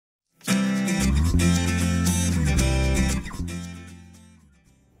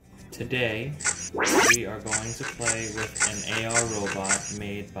Today, we are going to play with an AR robot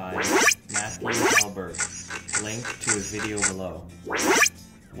made by Matthew Hallberg. Link to his video below.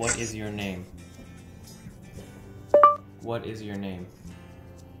 What is your name? What is your name?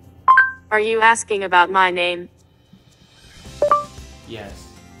 Are you asking about my name? Yes.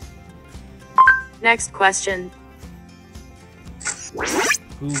 Next question.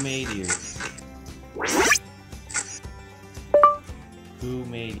 Who made you? Who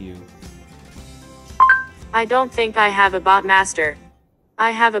made you? I don't think I have a bot master. I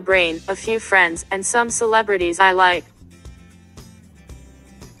have a brain, a few friends, and some celebrities I like.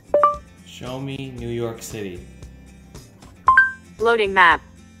 Show me New York City. Loading map.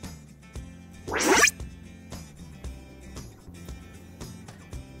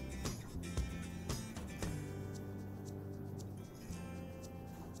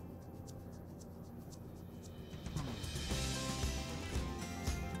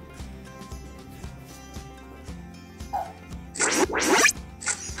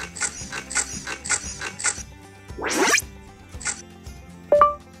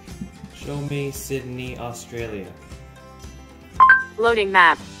 Show me Sydney, Australia. Loading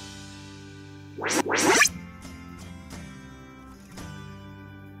map.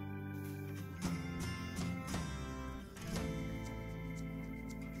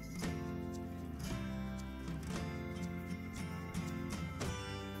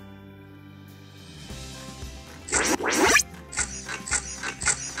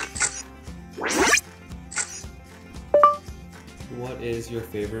 What is your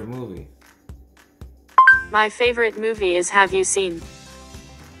favorite movie? My favorite movie is Have You Seen?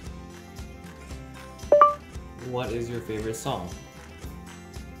 What is your favorite song?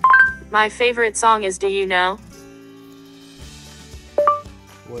 My favorite song is Do You Know?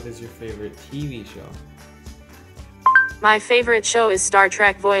 What is your favorite TV show? My favorite show is Star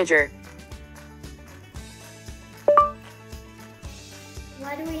Trek Voyager.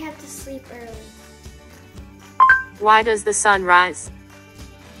 Why do we have to sleep early? Why does the sun rise?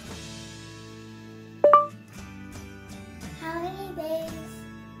 How many days?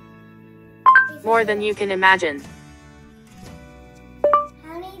 More than you can imagine.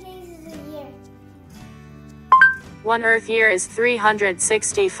 How many days is a year? One Earth year is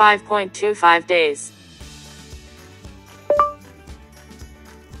 365.25 days.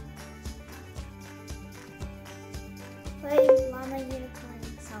 Play Llama Unicorn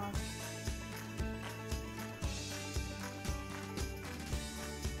song.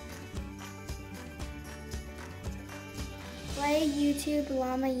 Play YouTube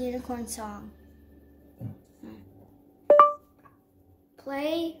Llama Unicorn song.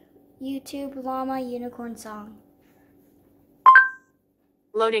 Play YouTube Llama Unicorn song.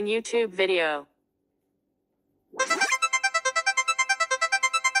 Loading YouTube video.